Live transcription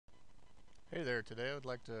Hey there, today I would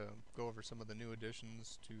like to go over some of the new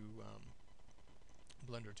additions to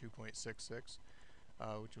Blender 2.66,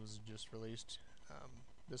 which was just released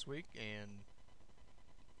this week, and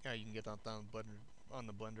you can get that on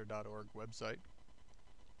the blender.org website.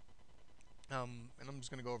 And I'm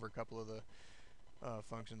just going to go over a couple of the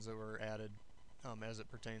functions that were added as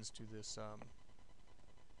it pertains to this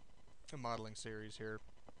modeling series here,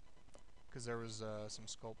 because there was some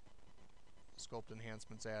sculpt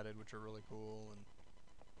enhancements added, which are really cool, and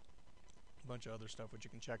a bunch of other stuff which you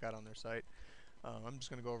can check out on their site. I'm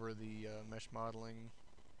just going to go over the mesh modeling,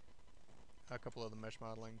 a couple of the mesh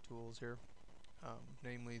modeling tools here,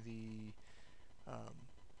 namely the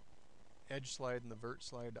edge slide and the vert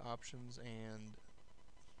slide options, and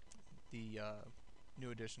the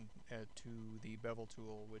new addition to the bevel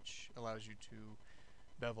tool, which allows you to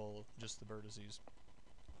bevel just the vertices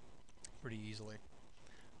pretty easily.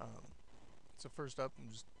 So first up,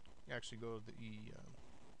 I'm just actually go to the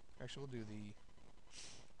we'll do the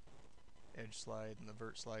edge slide and the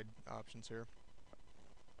vert slide options here.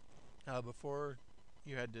 Before,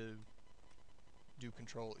 you had to do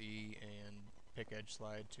Control E and pick edge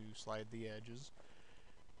slide to slide the edges,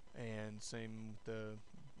 and same with the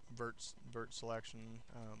vert selection.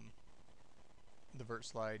 The vert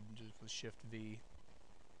slide just with Shift V.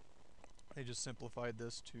 They just simplified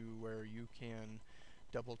this to where you can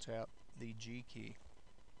double tap the G key,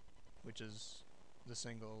 which is the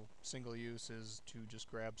single use is to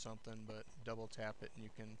just grab something, but double tap it and you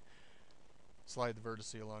can slide the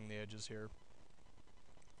vertice along the edges here.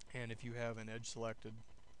 And if you have an edge selected,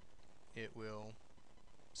 it will,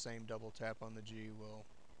 same double tap on the G will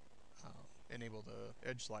enable the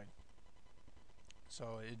edge slide.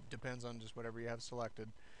 So it depends on just whatever you have selected,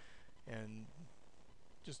 and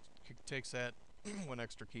just takes that one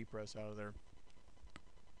extra key press out of there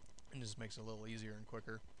and just makes it a little easier and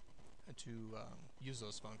quicker to use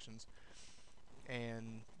those functions.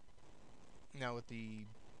 And now with the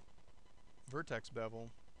Vertex Bevel,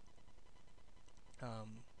 I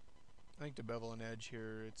think to bevel an edge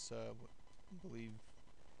here, it's I believe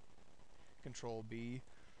Control B.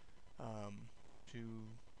 To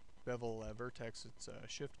bevel a vertex, it's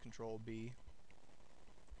Shift Control B,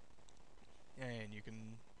 and you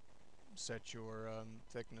can set your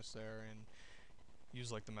thickness there and use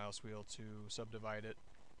like the mouse wheel to subdivide it.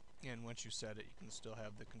 And once you set it, you can still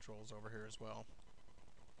have the controls over here as well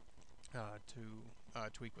to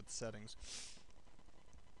tweak with the settings.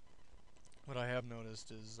 What I have noticed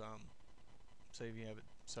is, say if you have it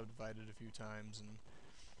subdivided a few times, and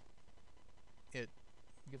it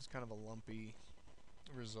gives kind of a lumpy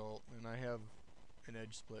result. And I have an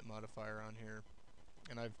edge split modifier on here,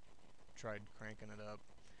 and I've tried cranking it up,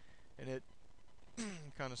 and it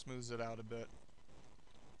kind of smooths it out a bit.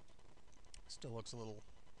 Still looks a little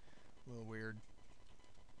weird.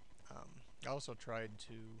 I also tried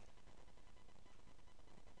to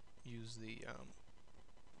use the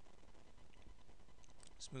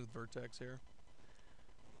smooth vertex here.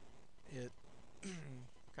 It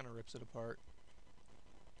kind of rips it apart.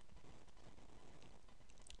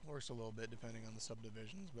 Works a little bit depending on the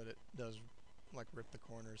subdivisions, but it does like rip the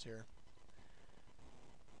corners here.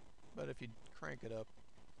 But if you crank it up,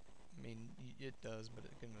 I mean, it does, but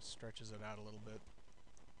it kind of stretches it out a little bit.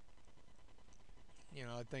 You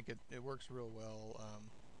know, I think it works real well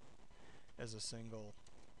as a single,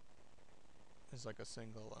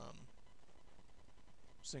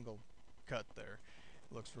 single cut there.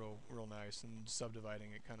 It looks real nice, and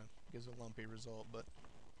subdividing it kind of gives a lumpy result, but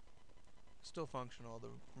still functional.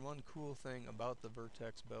 The one cool thing about the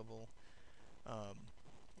Vertex Bevel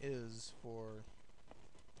is for,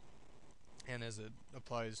 and as it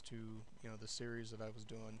applies to the series that I was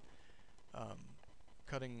doing,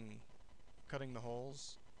 cutting the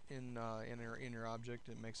holes in your object,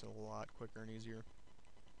 it makes it a lot quicker and easier.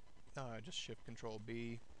 Just Shift Control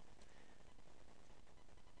B,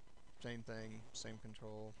 same thing, same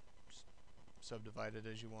control, just subdivide it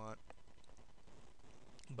as you want.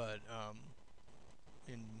 But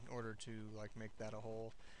in order to like make that a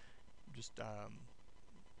hole, just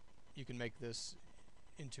you can make this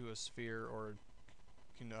into a sphere, or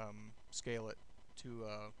you can scale it to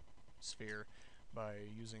a sphere by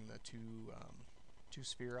using the two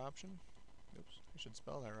sphere option. Oops, I should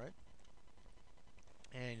spell that right.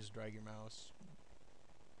 And you just drag your mouse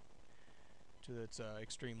to its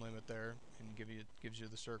extreme limit there, and gives you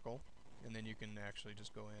the circle, and then you can actually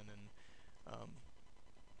just go in and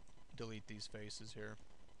delete these faces here,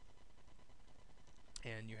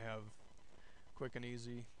 and you have quick and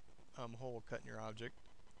easy hole cut in your object,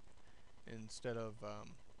 instead of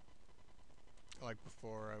like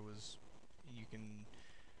before you can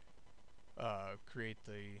create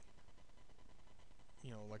the,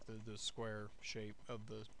 like the square shape of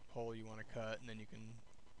the hole you want to cut, and then you can,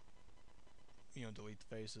 delete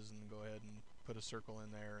the faces and go ahead and put a circle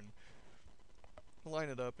in there and line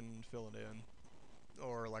it up and fill it in.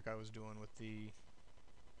 Or like I was doing with the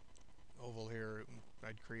oval here,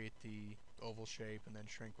 I'd create the oval shape and then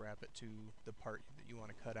shrink wrap it to the part that you want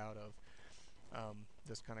to cut out of.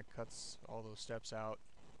 This kind of cuts all those steps out.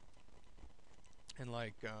 And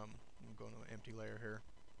like, I'm going to an empty layer here,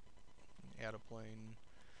 add a plane,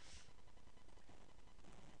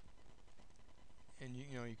 and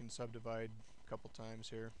you can subdivide a couple times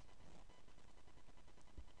here.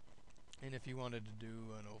 And if you wanted to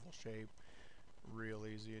do an oval shape, real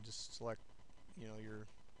easy, you just select, your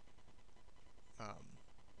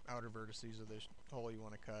outer vertices of the hole you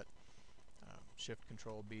want to cut. Shift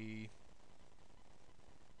Control B,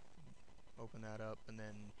 open that up, and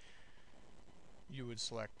then you would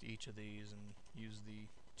select each of these and use the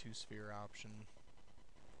 2-sphere option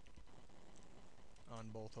on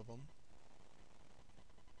both of them.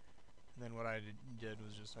 And then what I did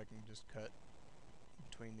was I can just cut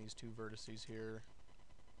between these two vertices here.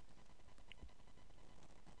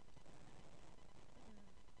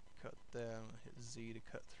 Cut them, hit Z to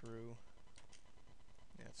cut through.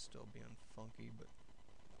 Yeah, it's still being funky, but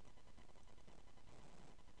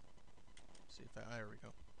see if there we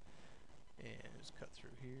go. And just cut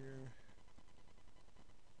through here.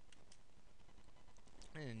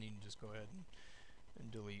 And you can just go ahead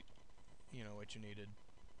and delete, what you needed.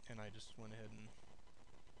 And I just went ahead and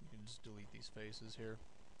you can just delete these faces here.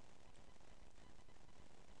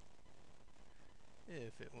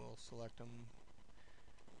 If it will select them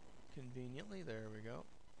conveniently, there we go.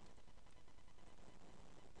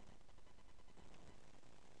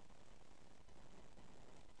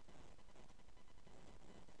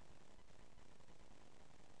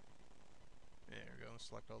 There we go,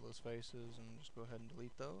 select all those faces and just go ahead and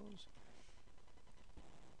delete those.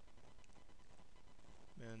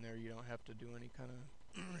 And there you don't have to do any kind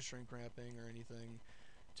of shrink wrapping or anything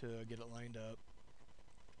to get it lined up.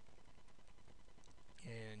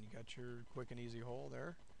 And you got your quick and easy hole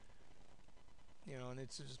there. And it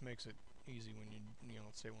just makes it easy when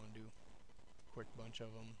let's say want to do a quick bunch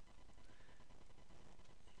of them.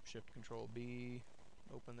 Shift Control B,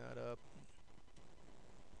 open that up.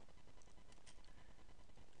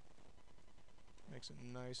 Makes it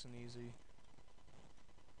nice and easy.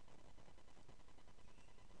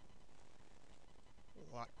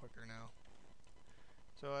 A lot quicker now.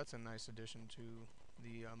 So that's a nice addition to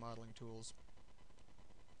the modeling tools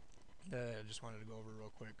that I just wanted to go over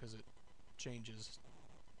real quick because it changes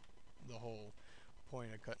the whole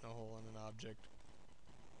point of cutting a hole in an object.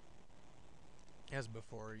 As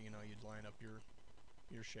before, you'd line up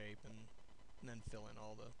your shape and then fill in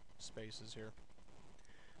all the spaces here.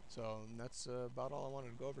 So that's about all I wanted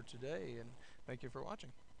to go over today, and thank you for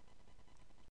watching.